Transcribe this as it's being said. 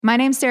My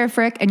name's Sarah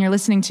Frick, and you're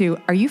listening to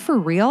Are You For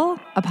Real?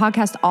 A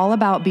podcast all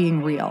about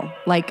being real.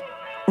 Like,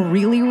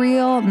 really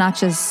real, not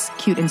just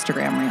cute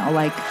Instagram real,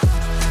 like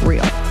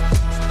real.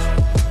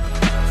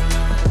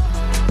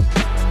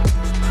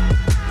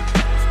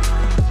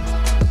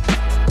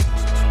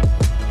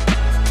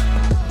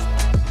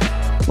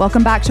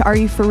 Welcome back to Are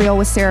You For Real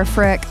with Sarah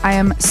Frick. I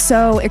am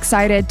so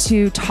excited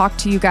to talk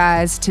to you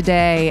guys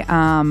today.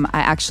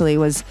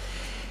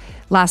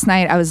 Last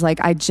night,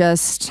 I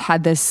just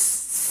had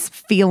this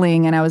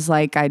feeling, and I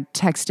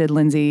texted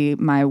Lindsay,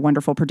 my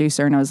wonderful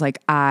producer, and I was like,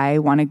 I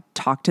want to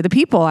talk to the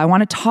people. I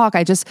want to talk.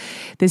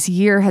 This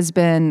year has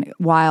been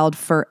wild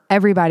for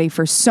everybody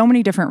for so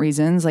many different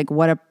reasons. Like,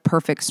 what a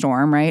perfect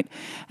storm, right?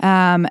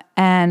 And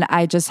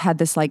I just had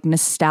this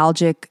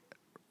nostalgic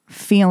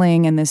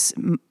feeling and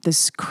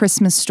this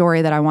Christmas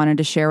story that I wanted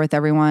to share with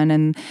everyone,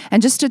 and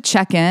just to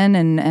check in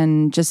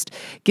and just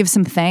give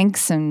some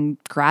thanks and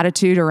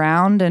gratitude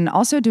around, and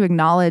also to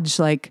acknowledge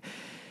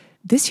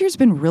this year's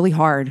been really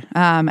hard.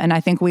 And I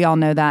think we all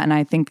know that.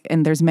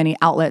 And there's many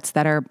outlets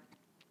that are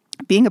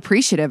being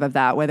appreciative of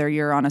that, whether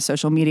you're on a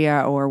social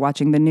media or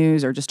watching the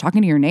news or just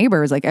talking to your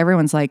neighbors.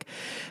 Everyone's like,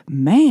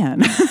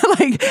 man,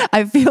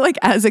 I feel like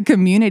as a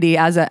community,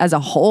 as a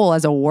whole,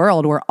 as a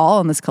world, we're all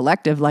in this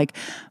collective,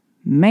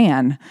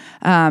 man.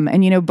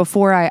 And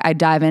before I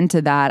dive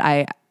into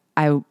that,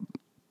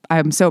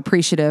 I'm so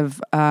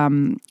appreciative,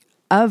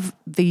 of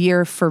the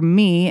year for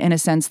me, in a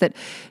sense that,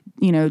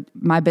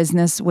 my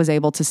business was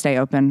able to stay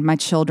open. My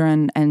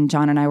children and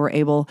John and I were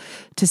able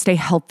to stay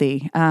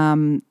healthy.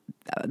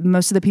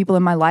 Most of the people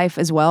in my life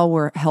as well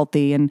were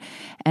healthy.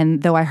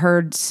 And though I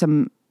heard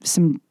some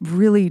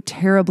really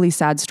terribly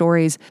sad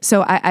stories.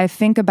 So I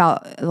think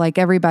about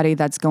everybody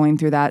that's going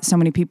through that, so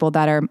many people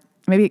that are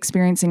maybe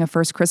experiencing a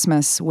first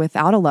Christmas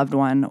without a loved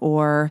one,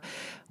 or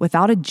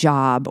without a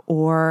job,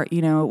 or,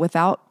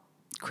 without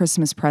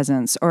Christmas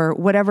presents, or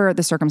whatever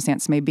the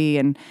circumstance may be.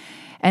 And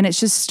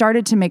it's just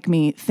started to make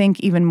me think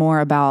even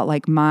more about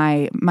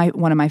my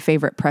one of my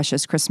favorite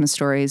precious Christmas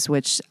stories,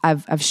 which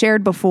I've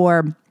shared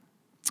before,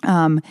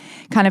 kind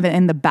of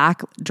in the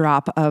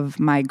backdrop of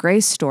my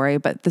Grace story,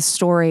 but the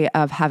story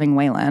of having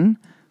Waylon.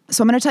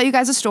 So I'm going to tell you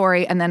guys a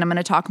story, and then I'm going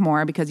to talk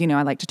more because,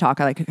 I like to talk.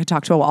 I like to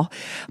talk to a wall.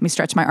 Let me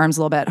stretch my arms a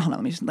little bit. Hold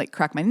on, let me just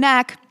crack my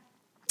neck.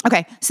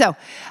 Okay, so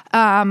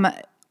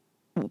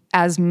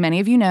as many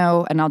of you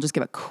know, and I'll just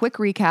give a quick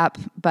recap,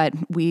 but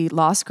we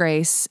lost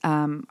Grace,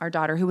 our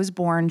daughter who was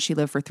born. She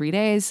lived for 3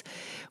 days.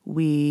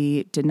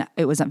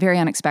 It was very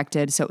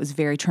unexpected, so it was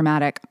very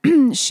traumatic.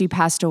 She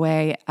passed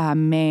away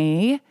in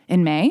May.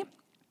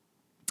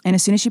 And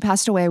as soon as she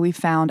passed away, we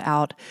found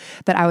out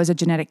that I was a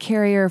genetic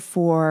carrier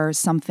for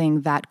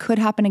something that could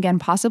happen again,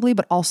 possibly,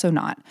 but also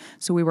not.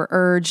 So we were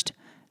urged,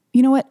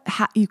 you know what,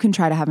 you can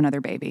try to have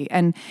another baby.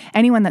 And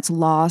anyone that's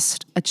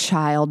lost a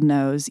child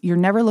knows you're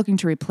never looking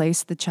to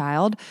replace the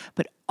child,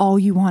 but all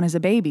you want is a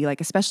baby,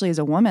 especially as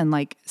a woman,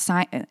 my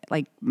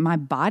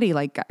body,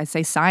 I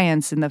say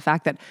science, and the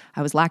fact that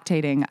I was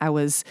lactating,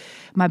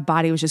 my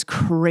body was just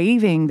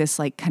craving this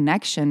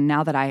connection.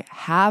 Now that I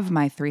have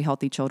my 3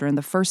 healthy children,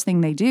 the first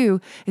thing they do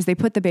is they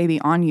put the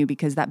baby on you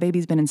because that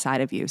baby's been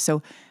inside of you.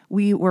 So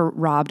we were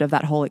robbed of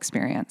that whole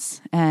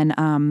experience.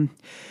 And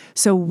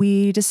so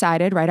we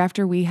decided right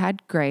after we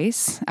had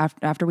Grace,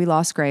 after we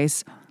lost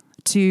Grace,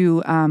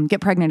 to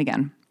get pregnant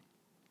again.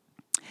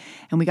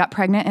 And we got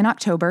pregnant in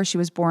October. She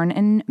was born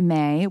in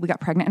May. We got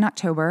pregnant in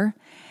October.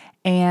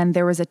 And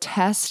there was a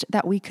test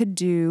that we could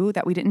do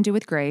that we didn't do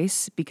with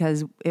Grace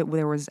because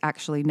there was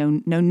actually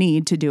no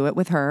need to do it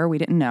with her. We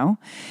didn't know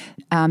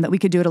that we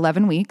could do it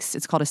 11 weeks.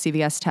 It's called a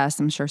CVS test.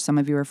 I'm sure some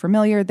of you are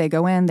familiar. They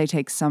go in, they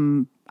take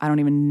I don't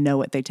even know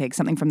what they take,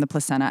 something from the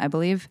placenta, I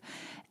believe.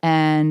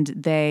 And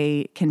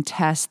they can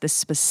test the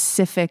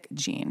specific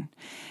gene.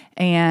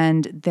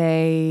 And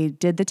they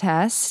did the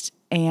test,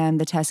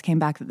 and the test came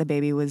back that the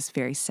baby was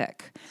very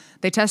sick.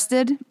 They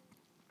tested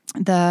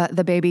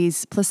the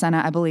baby's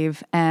placenta, I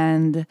believe,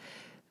 and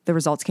the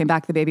results came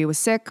back. The baby was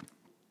sick.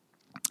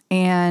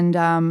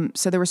 And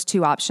so there was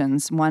 2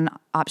 options.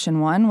 Option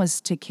one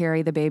was to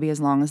carry the baby as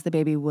long as the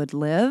baby would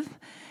live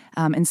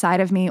inside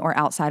of me or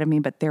outside of me,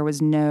 but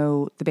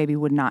the baby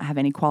would not have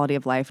any quality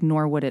of life,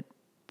 nor would it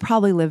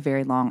probably live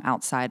very long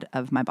outside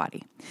of my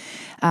body.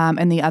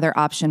 And the other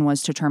option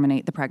was to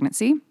terminate the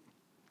pregnancy,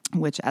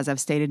 which, as I've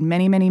stated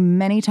many, many,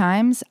 many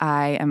times,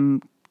 I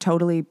am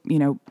totally,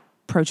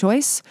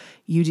 pro-choice.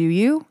 You do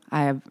you.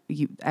 A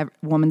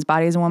woman's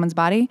body is a woman's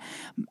body.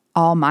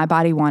 All my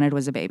body wanted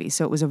was a baby.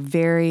 So it was a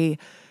very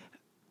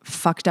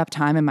fucked up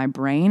time in my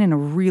brain, and a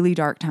really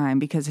dark time,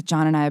 because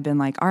John and I have been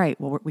all right,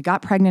 well, we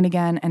got pregnant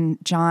again. And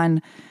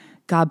John,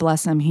 God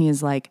bless him,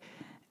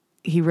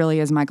 he really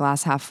is my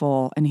glass half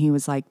full. And he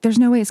was like, there's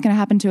no way it's going to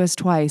happen to us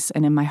twice.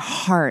 And in my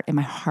heart, and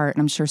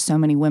I'm sure so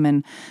many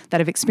women that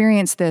have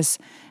experienced this,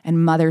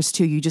 and mothers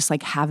too, you just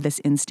have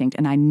this instinct.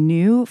 And I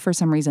knew for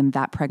some reason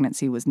that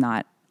pregnancy was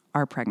not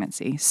our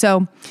pregnancy.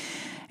 So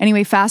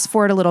Anyway, fast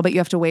forward a little bit, you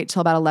have to wait till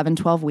about 11,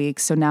 12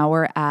 weeks. So now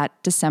we're at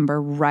December,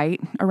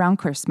 right around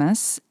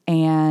Christmas.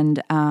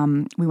 And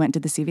we went to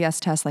the CVS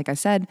test. Like I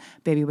said,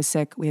 baby was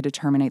sick. We had to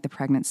terminate the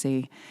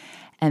pregnancy.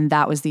 And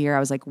that was the year I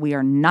was like, we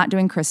are not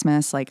doing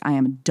Christmas. Like, I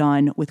am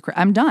done with,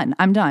 I'm done.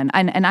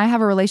 And I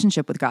have a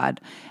relationship with God.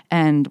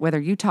 And whether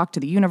you talk to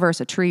the universe,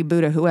 a tree,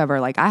 Buddha, whoever,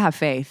 like, I have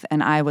faith.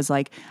 And I was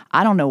like,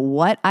 I don't know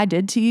what I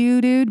did to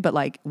you, dude, but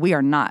like, we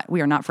are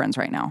not friends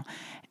right now.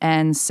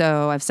 And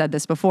so I've said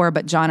this before,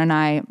 but John and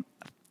I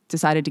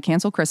decided to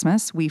cancel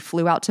Christmas. We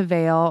flew out to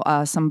Vail.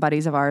 Some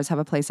buddies of ours have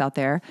a place out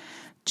there.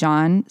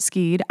 John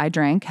skied, I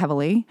drank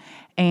heavily,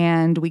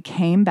 and we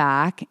came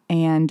back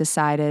and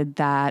decided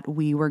that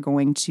we were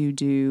going to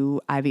do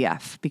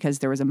IVF because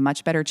there was a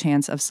much better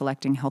chance of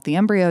selecting healthy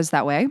embryos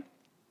that way.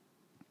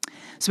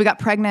 So we got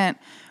pregnant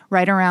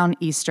right around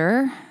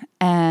Easter,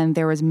 and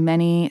there was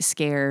many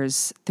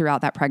scares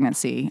throughout that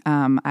pregnancy.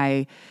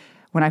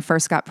 When I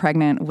first got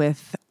pregnant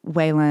with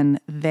Waylon,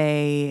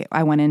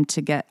 I went in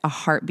to get a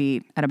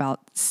heartbeat at about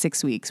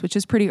 6 weeks, which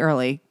is pretty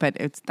early, but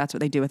that's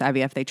what they do with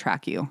IVF. They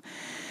track you.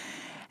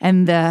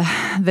 And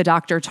the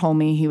doctor told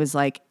me, he was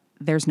like,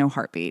 there's no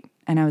heartbeat.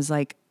 And I was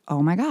like,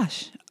 oh my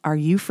gosh, are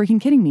you freaking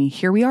kidding me?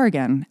 Here we are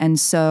again. And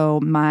so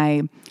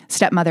my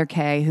stepmother,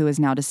 Kay, who is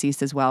now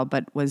deceased as well,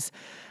 but was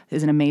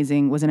an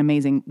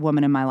amazing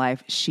woman in my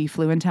life. She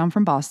flew in town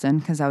from Boston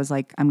because I was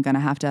like, I'm going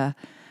to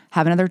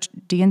have another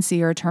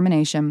DNC or a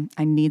termination.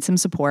 I need some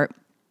support.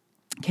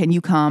 Can you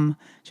come?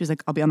 She was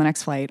like, I'll be on the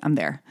next flight. I'm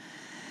there.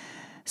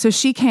 So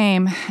she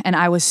came, and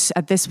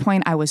at this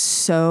point, I was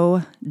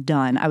so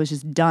done. I was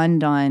just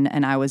done,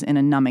 and I was in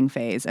a numbing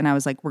phase. And I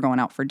was like, we're going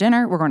out for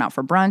dinner, we're going out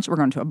for brunch, we're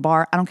going to a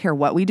bar. I don't care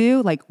what we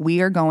do. Like,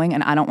 we are going,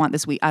 and I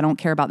don't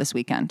care about this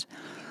weekend.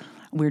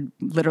 We're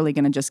literally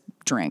going to just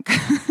drink.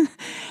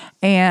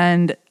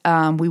 And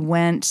we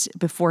went,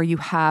 before you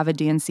have a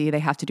DNC, they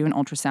have to do an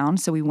ultrasound.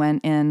 So we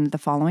went in the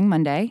following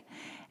Monday,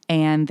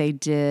 and they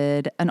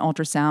did an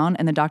ultrasound,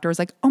 and the doctor was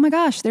like, oh my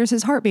gosh, there's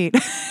his heartbeat.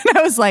 And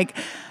I was like,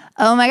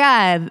 oh my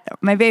God,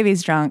 my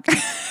baby's drunk.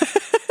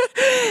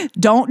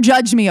 Don't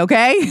judge me,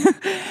 okay?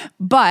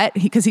 But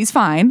because he's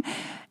fine.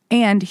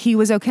 And he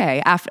was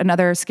okay.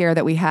 Another scare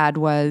that we had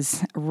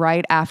was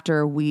right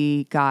after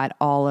we got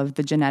all of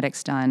the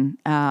genetics done.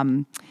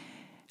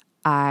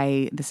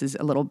 This is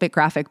a little bit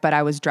graphic, but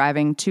I was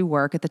driving to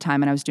work at the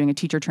time, and I was doing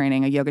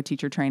a yoga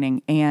teacher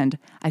training. And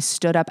I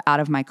stood up out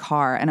of my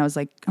car, and I was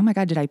like, oh my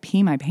God, did I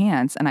pee my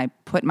pants? And I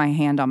put my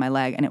hand on my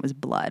leg, and it was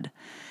blood.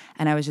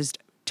 And I was just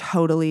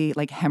totally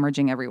like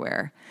hemorrhaging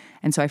everywhere.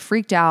 And so I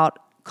freaked out,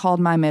 called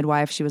my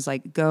midwife. She was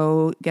like,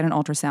 go get an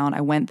ultrasound.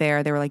 I went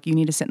there. They were like, you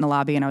need to sit in the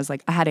lobby. And I was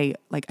like, I had a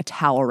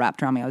towel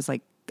wrapped around me. I was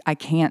like, I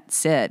can't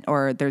sit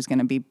or there's going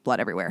to be blood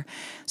everywhere.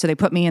 So they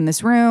put me in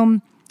this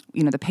room,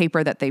 the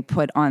paper that they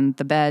put on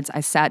the beds. I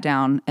sat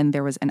down, and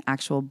there was an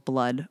actual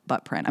blood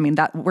butt print. I mean,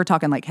 that we're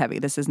talking like heavy.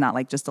 This is not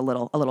like just a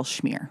little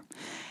smear.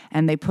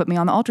 And they put me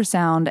on the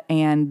ultrasound,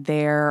 and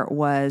there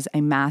was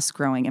a mass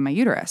growing in my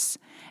uterus.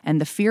 And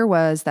the fear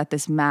was that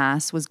this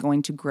mass was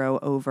going to grow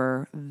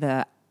over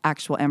the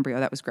actual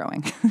embryo that was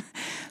growing.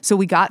 So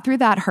we got through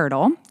that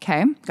hurdle,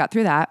 got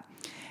through that.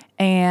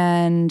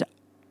 And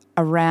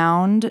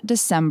around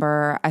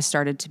December, I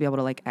started to be able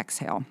to like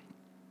exhale.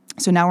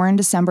 So now we're in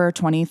December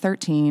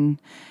 2013,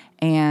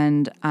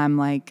 and I'm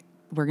like,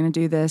 we're going to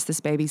do this. This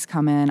baby's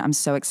coming. I'm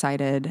so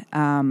excited.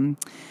 And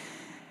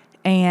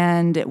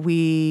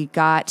we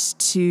got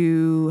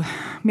to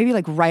maybe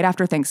like right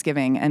after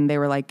Thanksgiving, and they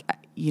were like,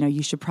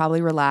 you should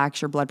probably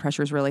relax. Your blood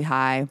pressure is really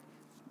high.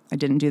 I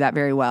didn't do that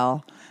very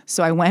well.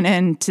 So I went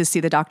in to see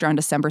the doctor on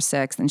December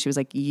 6th, and she was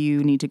like,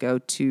 you need to go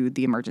to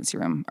the emergency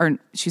room. Or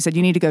she said,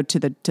 you need to go to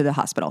the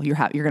hospital. You're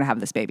going to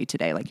have this baby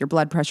today. Like, your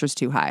blood pressure's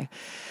too high.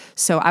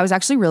 So I was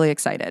actually really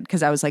excited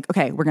because I was like,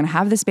 okay, we're going to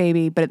have this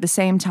baby. But at the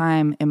same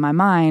time, in my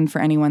mind,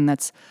 for anyone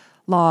that's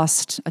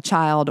lost a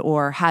child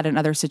or had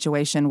another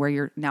situation where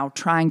you're now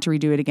trying to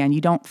redo it again, you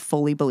don't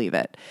fully believe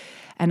it.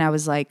 And I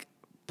was like,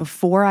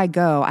 before I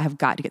go, I have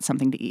got to get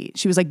something to eat.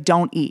 She was like,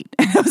 don't eat.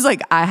 And I was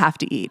like, I have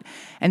to eat.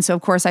 And so,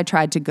 of course, I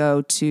tried to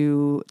go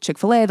to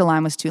Chick-fil-A. The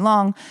line was too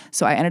long.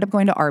 So I ended up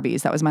going to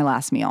Arby's. That was my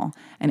last meal,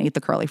 and ate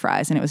the curly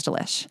fries, and it was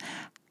delish.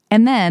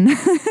 And then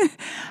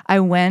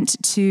I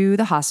went to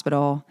the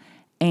hospital,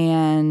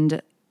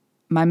 and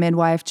my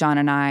midwife, John,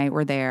 and I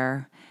were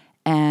there.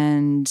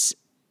 And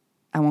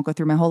I won't go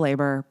through my whole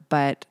labor,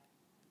 but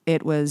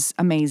it was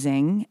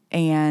amazing.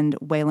 And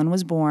Waylon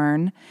was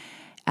born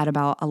at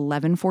about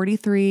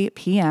 11:43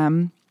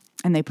 p.m.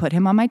 and they put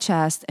him on my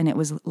chest, and it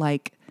was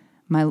like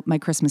my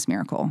Christmas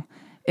miracle.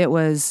 It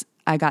was,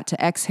 I got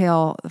to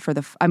exhale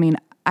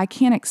I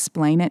can't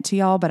explain it to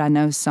y'all, but I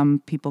know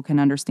some people can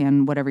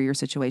understand whatever your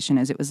situation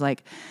is. It was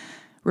like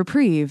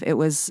reprieve. It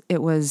was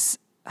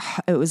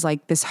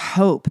like this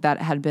hope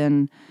that had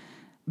been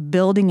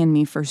building in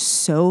me for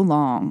so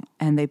long,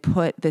 and they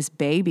put this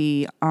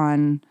baby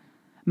on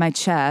my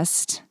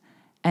chest,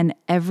 and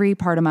every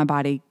part of my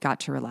body got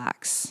to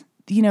relax.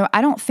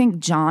 I don't think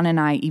John and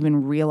I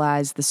even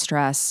realized the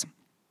stress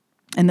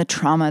and the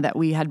trauma that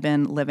we had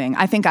been living.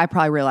 I think I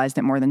probably realized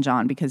it more than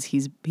John because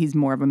he's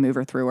more of a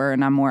mover througher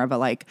and I'm more of a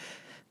like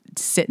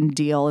sit and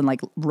deal and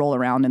like roll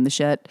around in the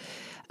shit.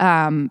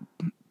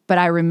 But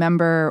I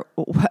remember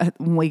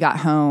when we got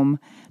home,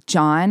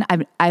 John,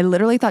 I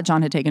literally thought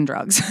John had taken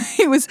drugs.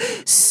 He was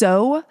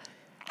so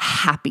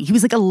happy. He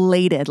was like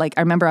elated. Like I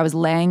remember I was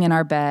laying in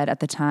our bed at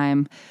the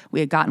time. We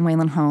had gotten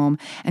Waylon home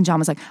and John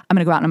was like, I'm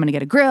going to go out and I'm going to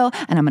get a grill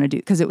and I'm going to do,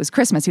 because it was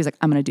Christmas. He was like,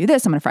 I'm going to do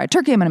this. I'm going to fry a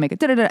turkey. I'm going to make it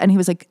da-da-da. And he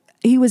was like,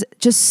 he was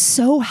just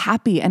so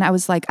happy. And I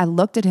was like, I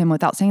looked at him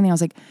without saying anything. I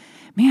was like,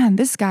 man,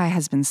 this guy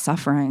has been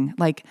suffering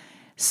like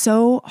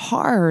so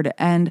hard.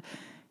 And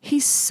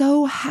he's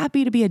so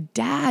happy to be a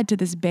dad to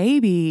this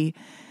baby.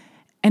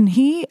 And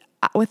he,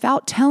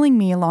 without telling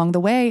me along the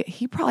way,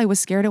 he probably was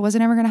scared it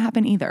wasn't ever going to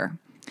happen either.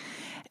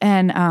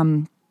 And,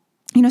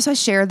 so I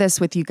share this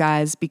with you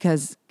guys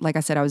because, like I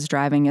said, I was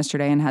driving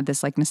yesterday and had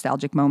this like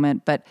nostalgic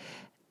moment, but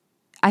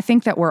I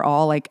think that we're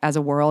all like as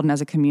a world and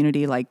as a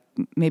community, like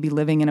maybe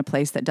living in a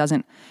place that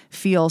doesn't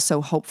feel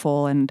so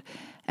hopeful. And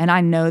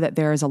I know that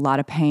there is a lot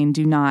of pain.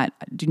 Do not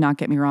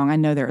get me wrong. I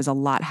know there is a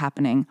lot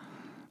happening,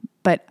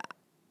 but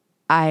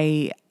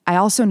I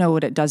also know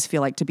what it does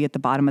feel like to be at the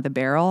bottom of the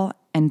barrel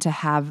and to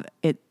have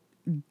it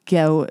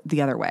go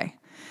the other way.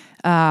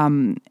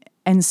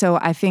 And so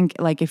I think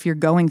like if you're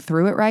going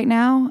through it right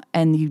now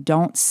and you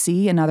don't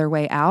see another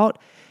way out,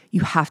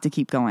 you have to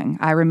keep going.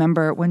 I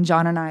remember when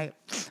John and I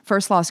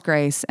first lost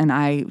Grace and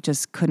I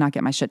just could not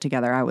get my shit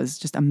together. I was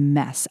just a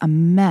mess.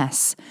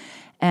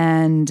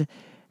 And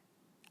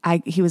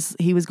he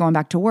was going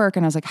back to work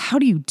and I was like, how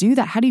do you do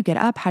that? How do you get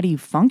up? How do you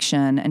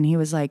function? And he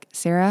was like,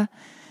 Sarah,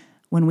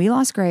 when we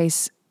lost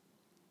Grace,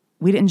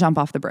 we didn't jump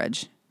off the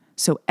bridge.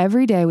 So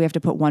every day we have to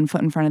put one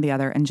foot in front of the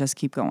other and just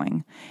keep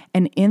going.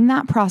 And in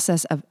that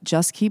process of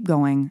just keep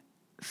going,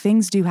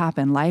 things do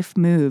happen. Life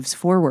moves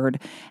forward.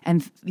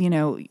 And,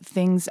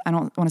 things, I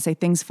don't want to say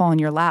things fall in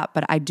your lap,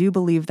 but I do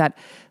believe that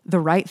the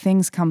right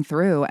things come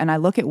through. And I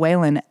look at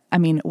Waylon. I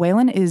mean,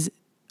 Waylon is,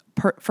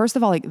 first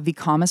of all, like the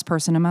calmest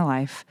person in my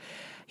life.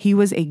 He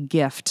was a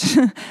gift,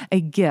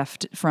 a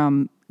gift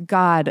from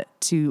God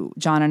to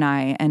John and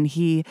I. And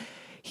he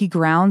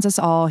grounds us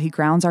all. He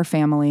grounds our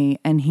family.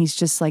 And he's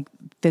just like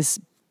this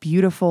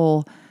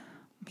beautiful,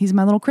 he's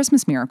my little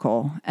Christmas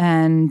miracle.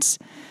 And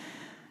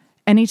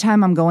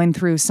anytime I'm going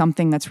through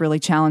something that's really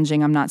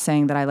challenging, I'm not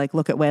saying that I like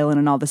look at Waylon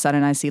and all of a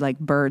sudden I see like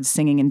birds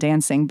singing and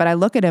dancing, but I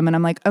look at him and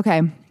I'm like,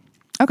 okay,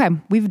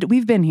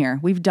 we've been here,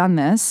 we've done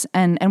this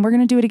and we're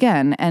going to do it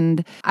again.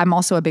 And I'm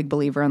also a big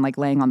believer in like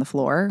laying on the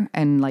floor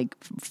and like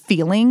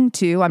feeling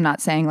too. I'm not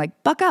saying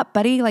like, buck up,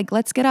 buddy, like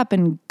let's get up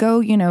and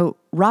go,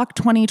 rock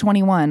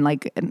 2021.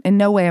 Like in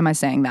no way am I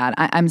saying that.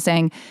 I'm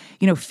saying,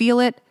 feel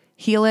it,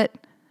 heal it,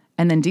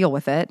 and then deal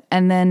with it.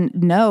 And then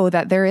know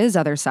that there is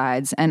other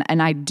sides. And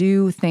I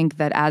do think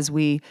that as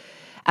we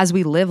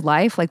live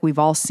life, like we've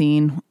all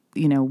seen,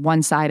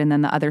 one side and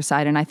then the other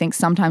side. And I think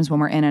sometimes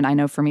when we're in it, I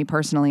know for me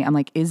personally, I'm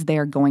like, is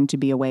there going to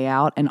be a way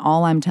out? And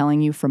all I'm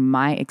telling you from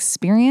my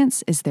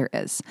experience is there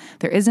is.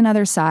 There is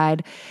another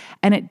side.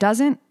 And it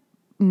doesn't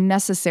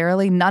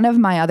necessarily, none of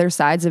my other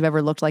sides have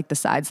ever looked like the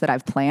sides that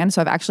I've planned.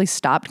 So I've actually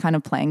stopped kind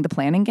of playing the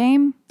planning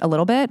game a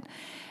little bit.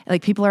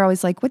 Like people are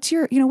always like, what's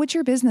your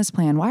business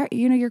plan? Why,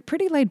 you're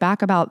pretty laid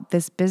back about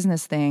this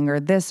business thing or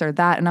this or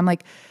that. And I'm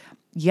like,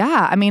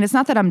 yeah, I mean, it's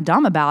not that I'm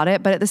dumb about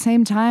it, but at the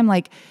same time,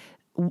 like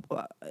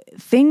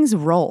things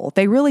roll,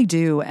 they really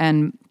do.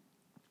 And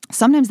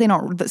sometimes they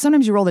don't,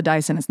 sometimes you roll the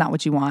dice and it's not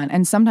what you want.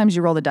 And sometimes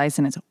you roll the dice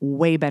and it's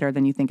way better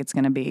than you think it's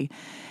going to be.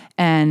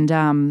 And,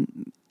 I'm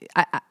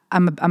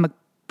a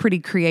pretty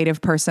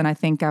creative person. I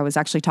think I was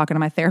actually talking to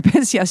my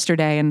therapist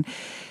yesterday and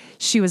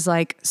she was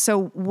like,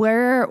 so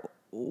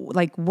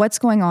what's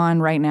going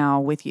on right now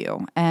with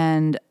you?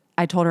 And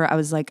I told her, I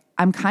was like,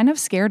 I'm kind of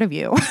scared of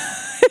you.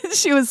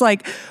 She was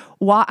like,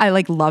 why? I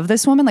like love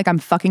this woman. Like I'm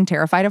fucking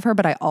terrified of her,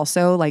 but I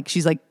also like,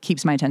 she's like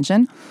keeps my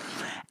attention.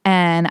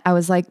 And I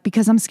was like,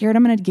 because I'm scared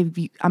I'm going to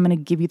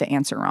give you the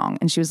answer wrong.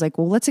 And she was like,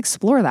 well, let's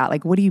explore that.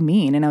 Like, what do you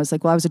mean? And I was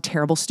like, well, I was a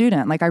terrible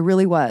student. Like I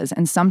really was.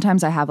 And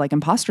sometimes I have like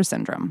imposter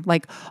syndrome.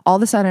 Like all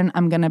of a sudden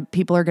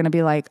people are going to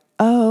be like,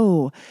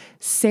 oh,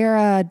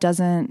 Sarah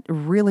doesn't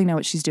really know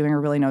what she's doing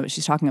or really know what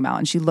she's talking about.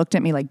 And she looked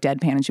at me like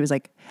deadpan and she was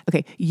like,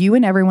 okay, you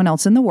and everyone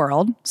else in the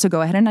world. So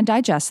go ahead and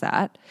digest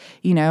that,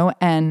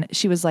 and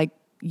she was like,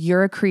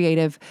 you're a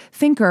creative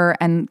thinker.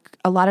 And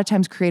a lot of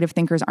times creative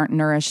thinkers aren't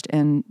nourished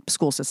in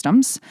school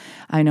systems.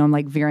 I know I'm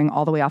like veering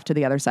all the way off to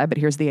the other side, but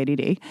here's the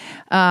ADD.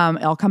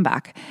 I'll come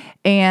back.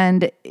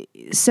 And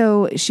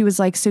so she was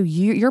like, so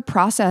your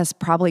process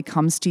probably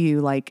comes to you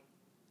like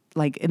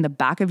in the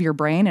back of your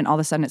brain and all of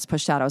a sudden it's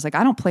pushed out. I was like,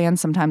 I don't plan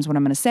sometimes what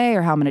I'm going to say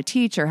or how I'm going to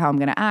teach or how I'm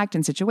going to act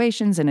in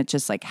situations. And it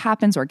just like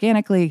happens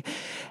organically.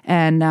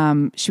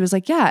 And she was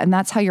like, yeah, and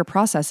that's how your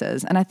process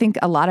is. And I think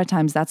a lot of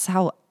times that's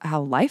how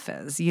life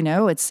is,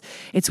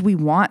 it's we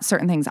want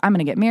certain things. I'm going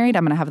to get married.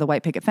 I'm going to have the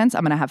white picket fence.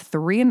 I'm going to have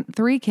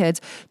three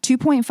kids,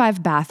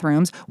 2.5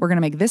 bathrooms. We're going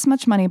to make this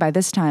much money by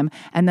this time.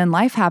 And then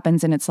life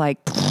happens and it's like,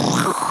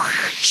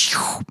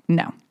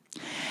 no.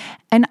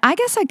 And I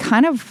guess I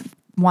kind of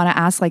want to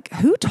ask, like,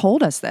 who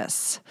told us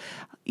this?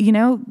 You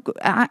know,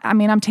 I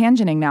mean, I'm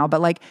tangenting now,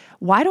 but like,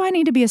 why do I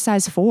need to be a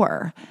size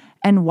 4?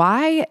 And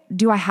why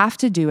do I have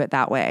to do it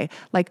that way?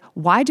 Like,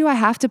 why do I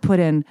have to put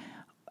in,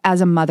 as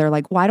a mother,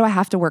 like, why do I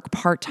have to work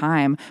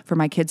part-time for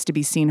my kids to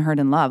be seen, heard,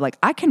 and loved? Like,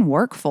 I can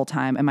work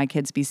full-time and my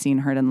kids be seen,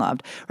 heard, and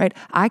loved, right?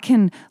 I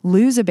can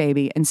lose a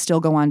baby and still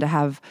go on to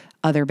have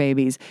other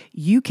babies.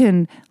 You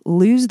can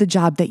lose the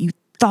job that you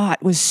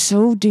thought was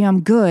so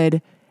damn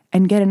good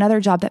and get another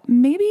job that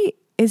maybe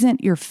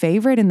isn't your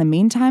favorite in the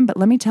meantime. But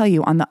let me tell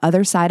you, on the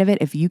other side of it,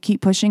 if you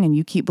keep pushing and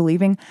you keep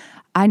believing,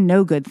 I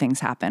know good things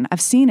happen.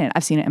 I've seen it.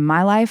 I've seen it in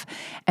my life,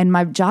 and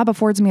my job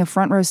affords me a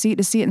front row seat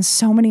to see it in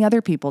so many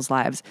other people's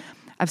lives.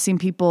 I've seen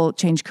people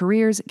change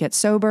careers, get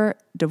sober,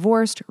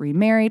 divorced,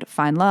 remarried,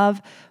 find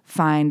love,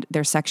 find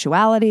their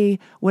sexuality,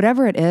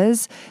 whatever it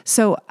is.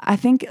 So I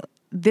think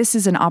this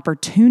is an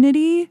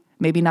opportunity,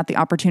 maybe not the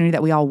opportunity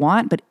that we all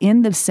want, but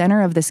in the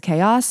center of this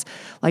chaos,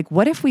 like,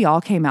 what if we all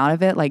came out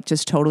of it like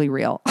just totally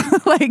real?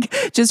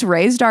 Like, just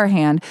raised our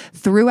hand,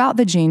 threw out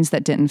the jeans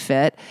that didn't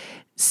fit,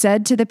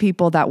 said to the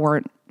people that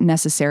weren't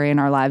necessary in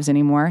our lives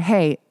anymore,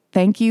 hey,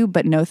 thank you,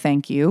 but no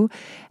thank you.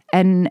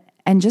 And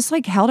just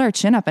like held our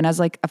chin up, and as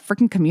like a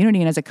freaking community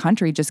and as a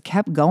country just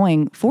kept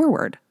going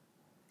forward.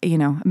 You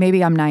know,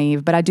 maybe I'm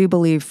naive, but I do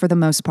believe for the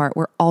most part,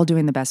 we're all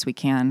doing the best we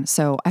can.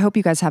 So I hope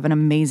you guys have an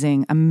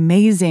amazing,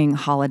 amazing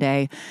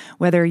holiday,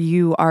 whether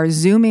you are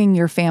Zooming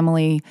your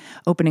family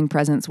opening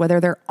presents, whether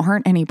there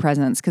aren't any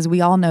presents, because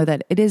we all know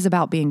that it is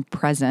about being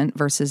present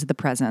versus the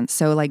present.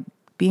 So like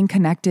being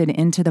connected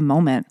into the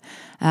moment.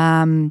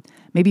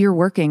 Maybe you're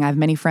working. I have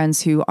many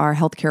friends who are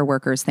healthcare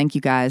workers. Thank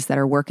you guys that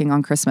are working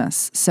on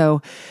Christmas.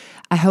 So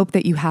I hope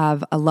that you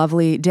have a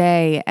lovely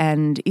day.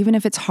 And even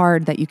if it's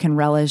hard, that you can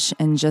relish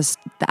in just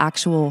the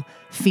actual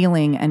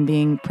feeling and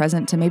being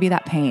present to maybe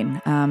that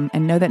pain,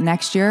 and know that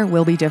next year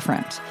will be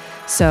different.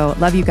 So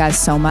love you guys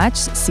so much.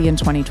 See you in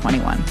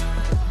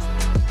 2021.